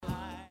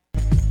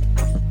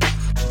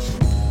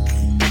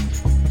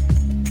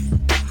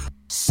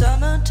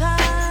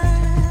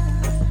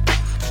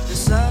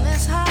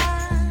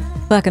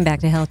Welcome back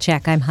to Health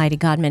Check. I'm Heidi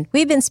Godman.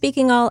 We've been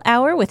speaking all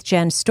hour with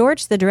Jen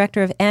Storch, the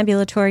Director of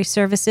Ambulatory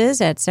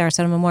Services at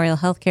Sarasota Memorial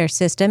Healthcare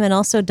System, and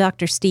also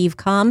Dr. Steve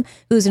Kalm,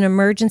 who's an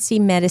emergency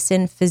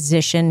medicine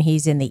physician.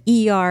 He's in the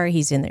ER,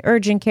 he's in the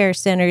urgent care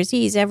centers,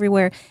 he's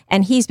everywhere,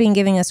 and he's been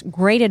giving us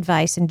great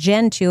advice, and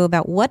Jen too,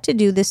 about what to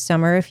do this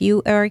summer if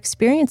you are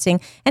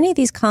experiencing any of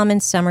these common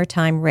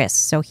summertime risks,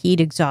 so heat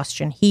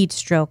exhaustion, heat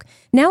stroke.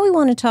 Now we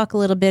want to talk a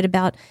little bit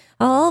about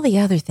all the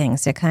other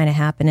things that kind of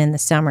happen in the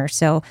summer.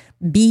 So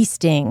bee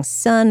stings,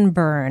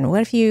 sunburn.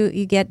 What if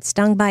you get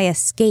stung by a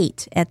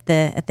skate at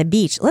the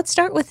beach? Let's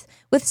start with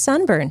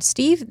sunburn.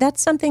 Steve,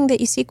 that's something that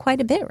you see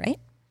quite a bit, right?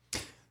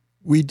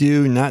 We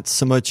do, not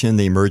so much in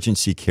the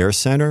emergency care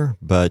center,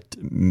 but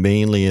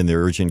mainly in the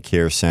urgent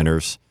care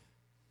centers.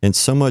 And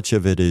so much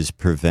of it is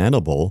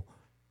preventable.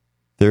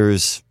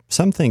 There's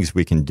some things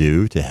we can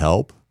do to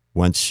help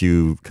once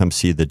you come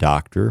see the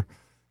doctor.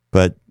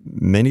 But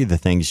many of the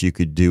things you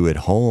could do at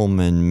home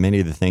and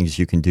many of the things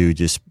you can do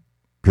just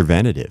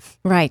preventative.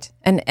 Right.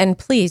 And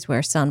please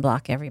wear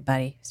sunblock,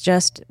 everybody.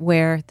 Just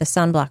wear the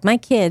sunblock. My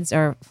kids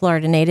are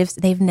Florida natives.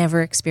 They've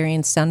never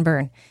experienced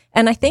sunburn.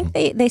 And I think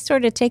they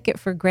sort of take it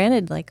for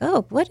granted, like,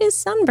 oh, what is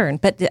sunburn?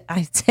 But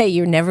I'd say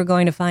you're never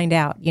going to find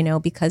out,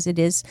 because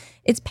it's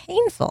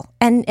painful.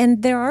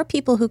 And there are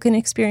people who can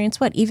experience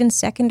even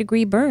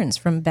second-degree burns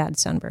from bad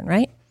sunburn,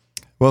 right?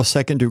 Well,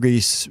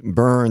 second-degree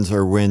burns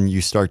are when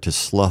you start to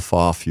slough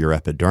off your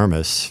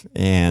epidermis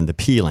and the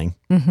peeling,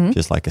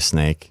 just like a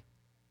snake.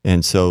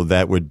 And so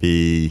that would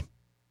be,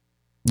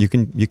 you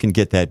can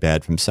get that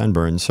bad from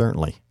sunburn,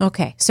 certainly.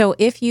 Okay. So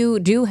if you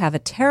do have a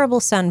terrible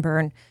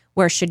sunburn,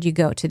 where should you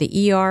go? To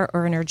the ER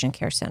or an urgent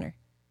care center?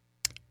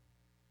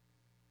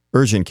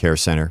 Urgent care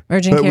center.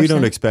 But we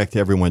don't expect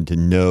everyone to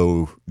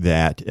know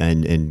that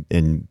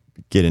and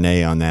get an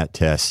A on that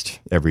test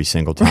every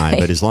single time. Right.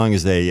 But as long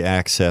as they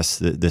access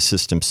the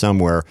system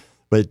somewhere.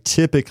 But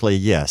typically,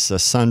 yes, a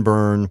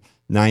sunburn,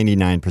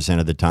 99%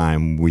 of the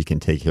time, we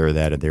can take care of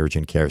that at the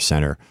urgent care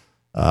center.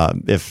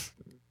 If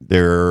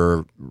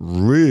they're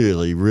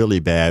really, really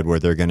bad where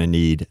they're going to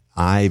need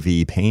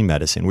IV pain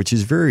medicine, which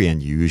is very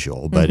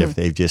unusual. But if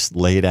they've just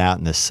laid out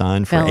in the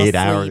sun for 8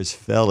 hours,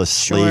 fell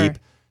asleep,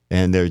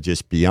 and they're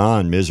just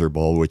beyond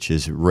miserable, which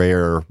is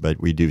rare, but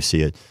we do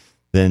see it,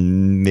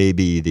 then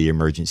maybe the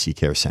emergency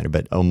care center.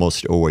 But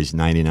almost always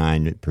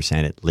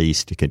 99% at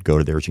least could go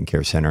to the urgent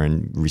care center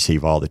and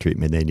receive all the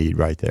treatment they need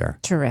right there.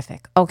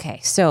 Terrific. Okay,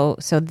 so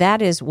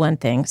that is one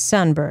thing.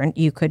 Sunburn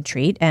you could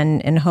treat,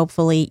 and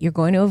hopefully you're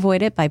going to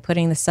avoid it by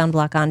putting the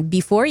sunblock on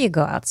before you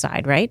go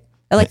outside, right?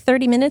 Like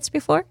 30 minutes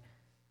before?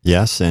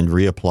 Yes, and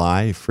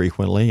reapply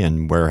frequently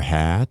and wear a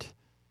hat.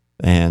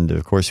 And,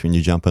 of course, when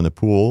you jump in the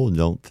pool,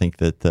 don't think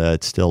that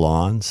it's still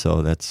on.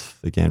 So that's,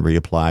 again,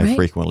 reapply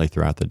frequently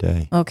throughout the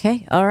day.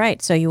 Okay. All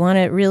right. So you want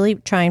to really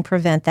try and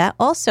prevent that.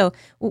 Also,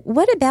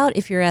 what about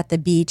if you're at the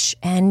beach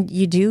and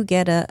you do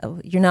get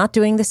you're not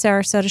doing the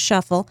Sarasota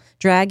Shuffle,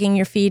 dragging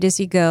your feet as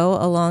you go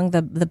along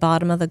the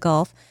bottom of the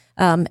Gulf,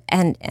 and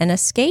a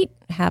skate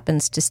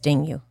happens to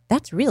sting you?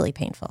 That's really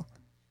painful.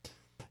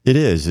 It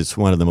is. It's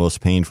one of the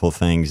most painful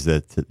things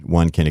that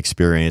one can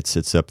experience.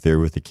 It's up there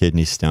with a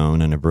kidney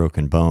stone and a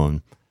broken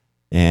bone.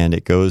 And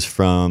it goes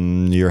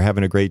from you're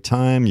having a great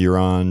time, you're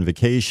on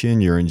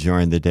vacation, you're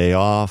enjoying the day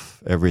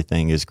off,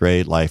 everything is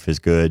great, life is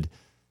good,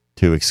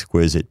 to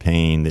exquisite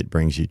pain that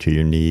brings you to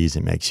your knees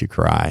and makes you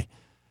cry.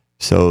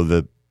 So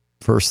the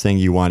first thing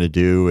you want to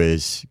do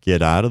is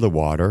get out of the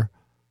water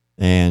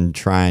and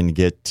try and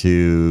get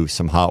to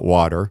some hot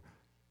water,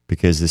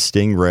 because the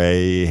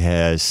stingray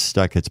has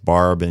stuck its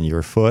barb in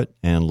your foot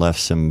and left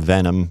some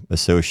venom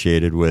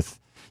associated with,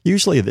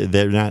 usually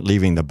they're not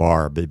leaving the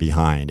barb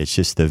behind, it's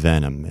just the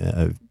venom.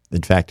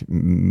 In fact,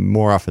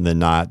 more often than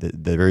not,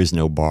 there is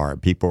no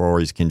barb. People are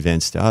always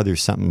convinced,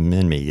 there's something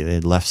in me, they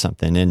left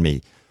something in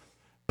me.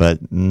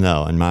 But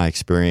no, in my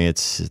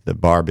experience, the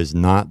barb is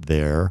not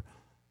there,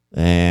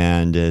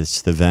 and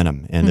it's the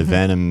venom. And the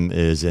venom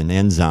is an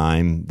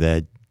enzyme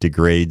that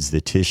degrades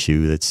the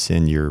tissue that's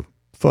in your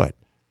foot.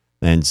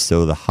 And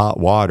so the hot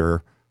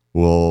water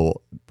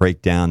will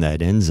break down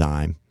that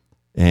enzyme,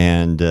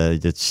 and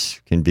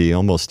it can be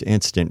almost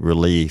instant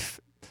relief.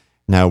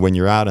 Now, when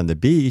you're out on the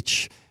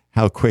beach,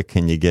 how quick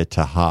can you get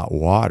to hot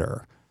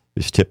water?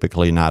 There's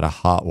typically not a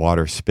hot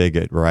water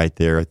spigot right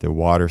there at the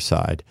water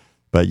side,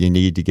 but you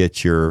need to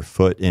get your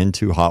foot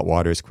into hot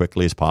water as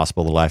quickly as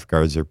possible. The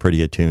lifeguards are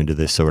pretty attuned to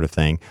this sort of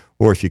thing.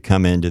 Or if you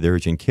come into the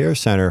urgent care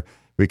center,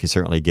 we can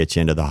certainly get you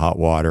into the hot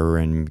water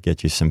and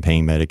get you some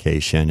pain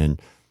medication and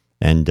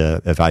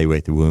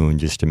evaluate the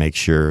wound just to make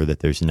sure that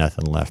there's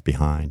nothing left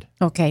behind.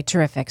 Okay,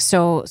 terrific.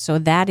 So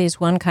that is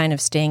one kind of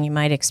sting you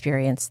might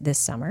experience this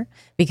summer,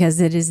 because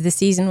it is the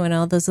season when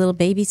all those little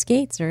baby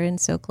skates are in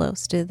so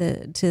close to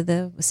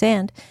the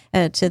sand,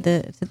 to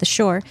the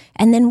shore.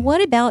 And then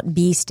what about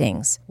bee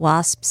stings,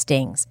 wasp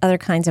stings, other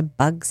kinds of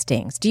bug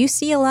stings? Do you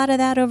see a lot of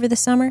that over the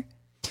summer?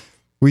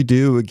 We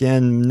do.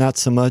 Again, not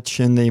so much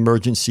in the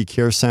emergency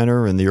care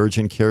center and the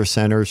urgent care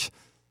centers.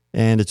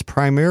 And it's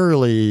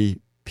primarily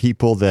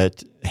people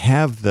that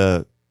have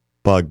the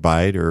bug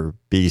bite or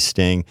bee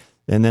sting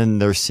And then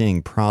they're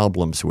seeing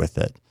problems with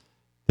it.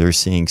 They're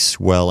seeing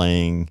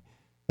swelling,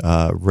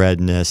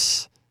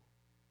 redness,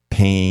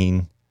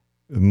 pain,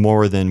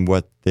 more than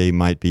what they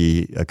might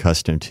be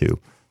accustomed to.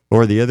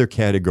 Or the other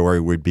category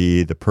would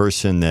be the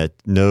person that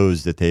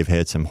knows that they've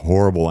had some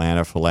horrible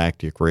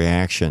anaphylactic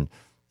reaction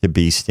to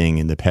bee sting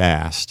in the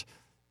past,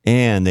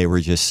 and they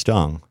were just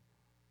stung.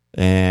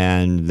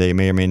 And they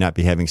may or may not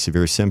be having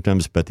severe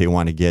symptoms, but they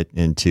want to get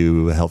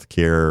into a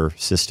healthcare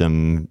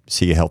system,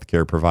 see a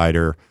healthcare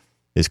provider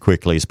as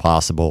quickly as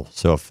possible.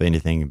 So if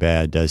anything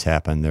bad does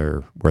happen,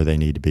 they're where they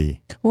need to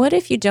be. What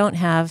if you don't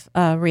have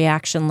a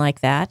reaction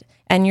like that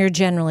and you're a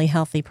generally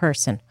healthy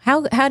person?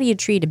 How do you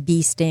treat a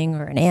bee sting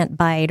or an ant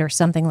bite or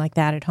something like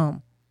that at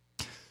home?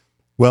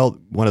 Well,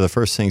 one of the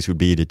first things would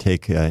be to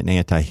take an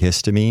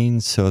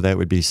antihistamine. So that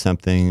would be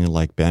something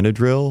like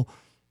Benadryl.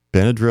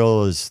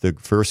 Benadryl is the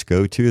first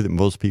go-to that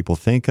most people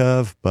think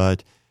of,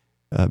 but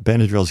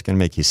Benadryl is going to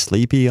make you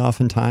sleepy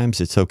oftentimes.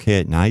 It's okay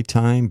at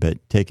nighttime, but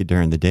take it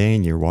during the day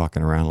and you're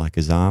walking around like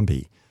a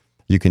zombie.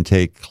 You can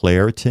take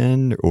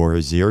Claritin or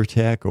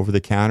Zyrtec over the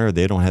counter.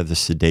 They don't have the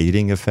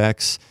sedating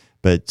effects,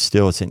 but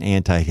still it's an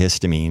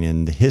antihistamine.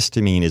 And the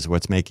histamine is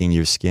what's making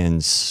your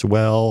skin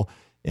swell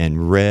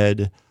and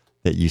red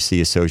that you see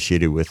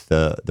associated with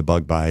the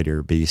bug bite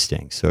or bee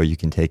sting. So you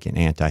can take an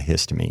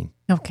antihistamine.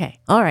 Okay.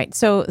 All right.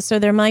 So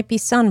there might be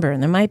sunburn,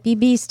 there might be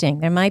bee sting,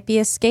 there might be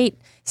a skate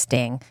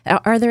sting.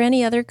 Are there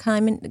any other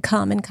common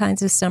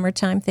kinds of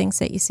summertime things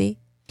that you see?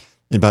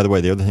 And by the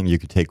way, the other thing you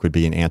could take would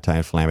be an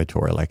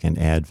anti-inflammatory, like an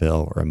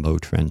Advil or a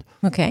Motrin.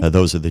 Okay.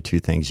 Those are the two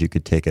things you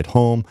could take at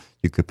home.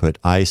 You could put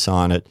ice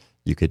on it.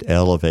 You could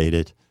elevate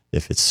it.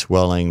 If it's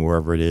swelling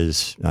wherever it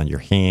is on your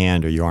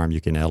hand or your arm,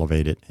 you can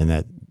elevate it,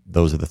 and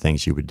those are the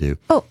things you would do.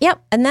 Oh,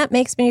 yep. And that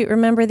makes me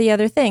remember the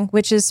other thing,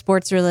 which is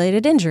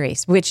sports-related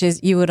injuries, which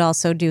is you would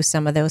also do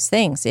some of those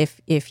things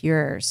if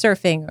you're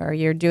surfing or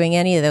you're doing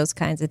any of those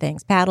kinds of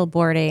things, paddle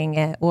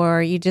boarding,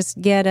 or you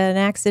just get an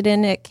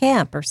accident at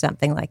camp or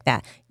something like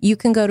that. You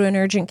can go to an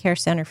urgent care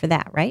center for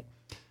that, right?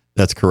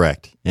 That's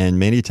correct. And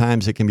many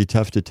times it can be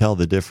tough to tell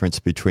the difference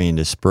between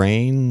a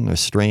sprain, a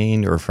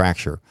strain, or a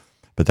fracture.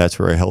 But that's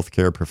where a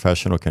healthcare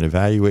professional can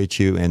evaluate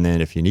you. And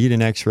then if you need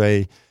an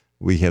x-ray,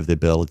 we have the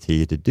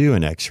ability to do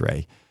an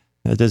x-ray.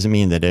 That doesn't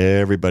mean that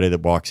everybody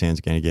that walks in is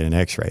going to get an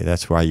x-ray.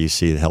 That's why you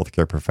see the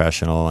healthcare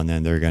professional, and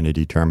then they're going to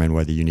determine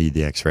whether you need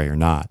the x-ray or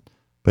not.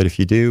 But if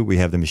you do, we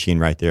have the machine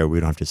right there. We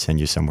don't have to send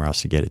you somewhere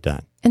else to get it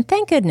done. And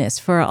thank goodness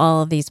for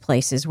all of these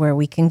places where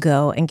we can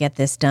go and get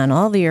this done.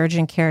 All the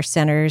urgent care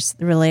centers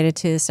related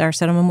to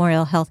Sarasota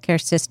Memorial Healthcare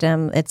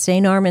System at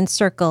St. Armand's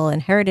Circle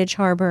and Heritage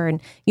Harbor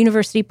and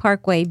University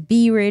Parkway,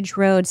 Bee Ridge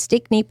Road,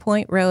 Stickney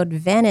Point Road,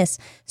 Venice.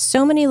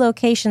 So many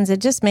locations. It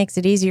just makes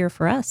it easier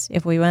for us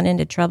if we run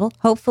into trouble.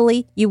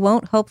 Hopefully you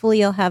won't. Hopefully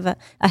you'll have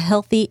a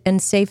healthy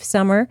and safe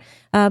summer.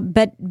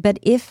 But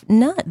if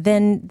not,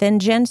 then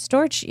Jen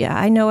Storch,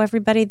 I know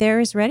everybody there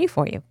is ready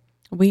for you.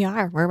 We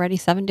are. We're ready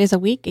 7 days a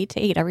week, 8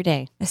 to 8 every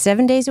day.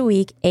 7 days a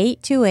week,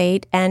 8 to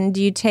 8. And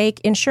do you take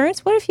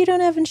insurance? What if you don't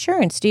have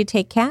insurance? Do you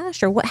take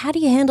cash? Or how do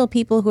you handle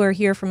people who are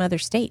here from other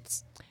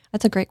states?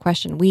 That's a great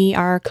question. We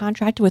are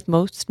contracted with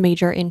most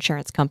major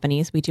insurance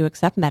companies. We do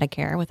accept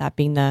Medicare, with that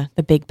being the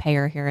big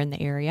payer here in the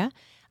area.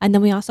 And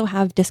then we also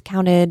have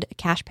discounted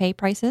cash pay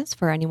prices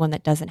for anyone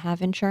that doesn't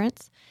have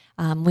insurance.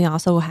 We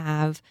also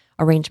have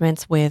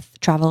arrangements with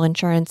travel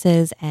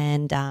insurances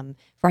and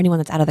for anyone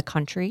that's out of the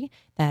country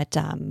that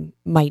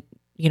might,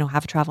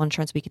 have travel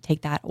insurance, we could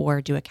take that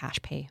or do a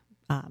cash pay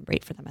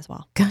rate for them as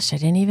well. Gosh, I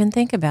didn't even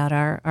think about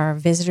our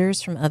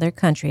visitors from other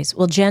countries.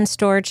 Well, Jen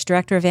Storch,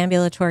 Director of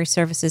Ambulatory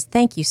Services,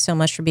 thank you so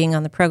much for being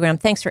on the program.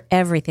 Thanks for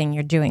everything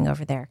you're doing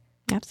over there.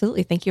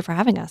 Absolutely. Thank you for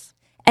having us.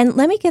 And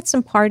let me get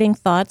some parting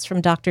thoughts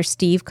from Dr.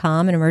 Steve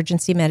Kalm, an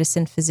emergency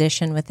medicine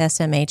physician with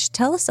SMH.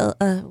 Tell us,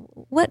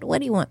 what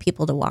do you want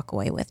people to walk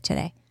away with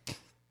today?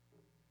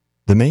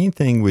 The main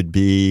thing would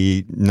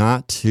be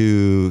not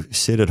to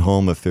sit at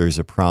home if there's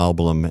a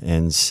problem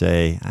and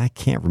say, I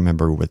can't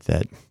remember what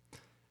that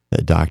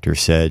doctor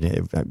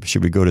said.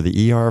 Should we go to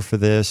the ER for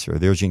this or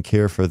the urgent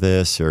care for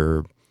this,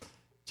 or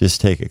just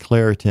take a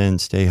Claritin,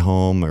 stay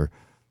home, or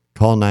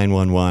call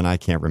 911? I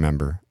can't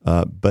remember.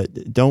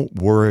 But don't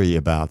worry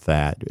about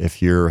that.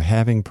 If you're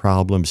having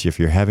problems, if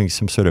you're having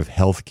some sort of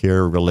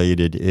healthcare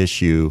related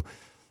issue,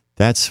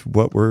 that's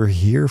what we're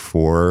here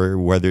for,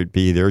 whether it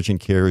be the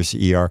urgent cares,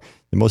 ER.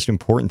 The most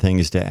important thing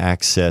is to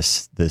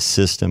access the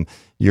system.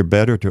 You're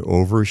better to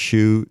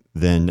overshoot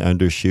than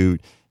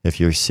undershoot. If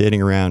you're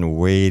sitting around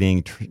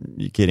waiting,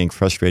 getting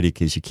frustrated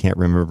because you can't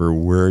remember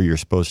where you're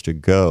supposed to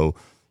go,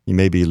 you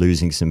may be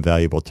losing some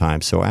valuable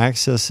time. So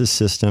access the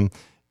system.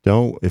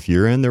 If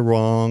you're in the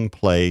wrong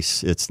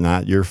place, it's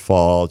not your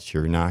fault.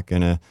 You're not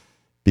going to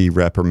be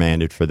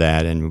reprimanded for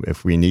that. And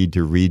if we need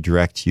to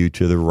redirect you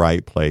to the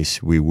right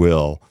place, we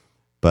will.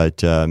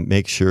 But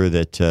make sure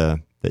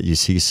that you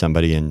see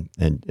somebody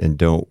and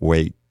don't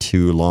wait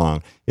too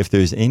long. If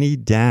there's any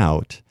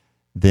doubt,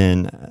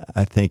 then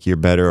I think you're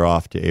better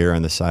off to err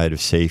on the side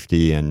of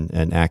safety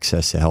and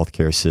access the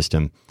healthcare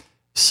system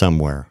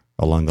somewhere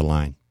along the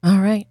line. All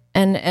right.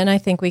 And I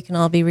think we can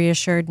all be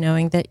reassured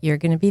knowing that you're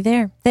going to be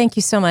there. Thank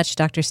you so much,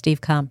 Dr.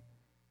 Steve Comm.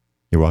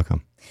 You're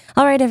welcome.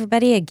 All right,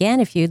 everybody. Again,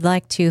 if you'd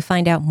like to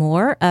find out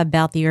more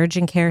about the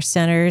urgent care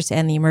centers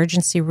and the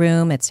emergency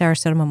room at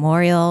Sarasota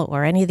Memorial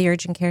or any of the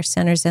urgent care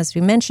centers, as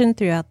we mentioned,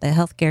 throughout the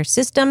healthcare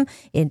system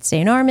in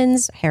St.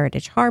 Armands,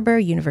 Heritage Harbor,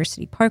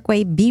 University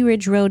Parkway, Bee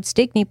Ridge Road,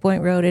 Stickney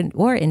Point Road,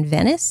 or in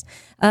Venice,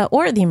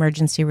 or the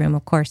emergency room,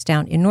 of course,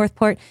 down in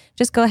Northport,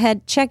 just go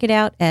ahead, check it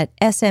out at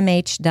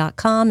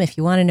smh.com. If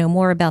you want to know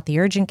more about the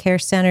urgent care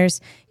centers,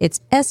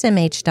 it's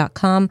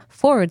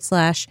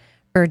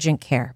smh.com/urgent care.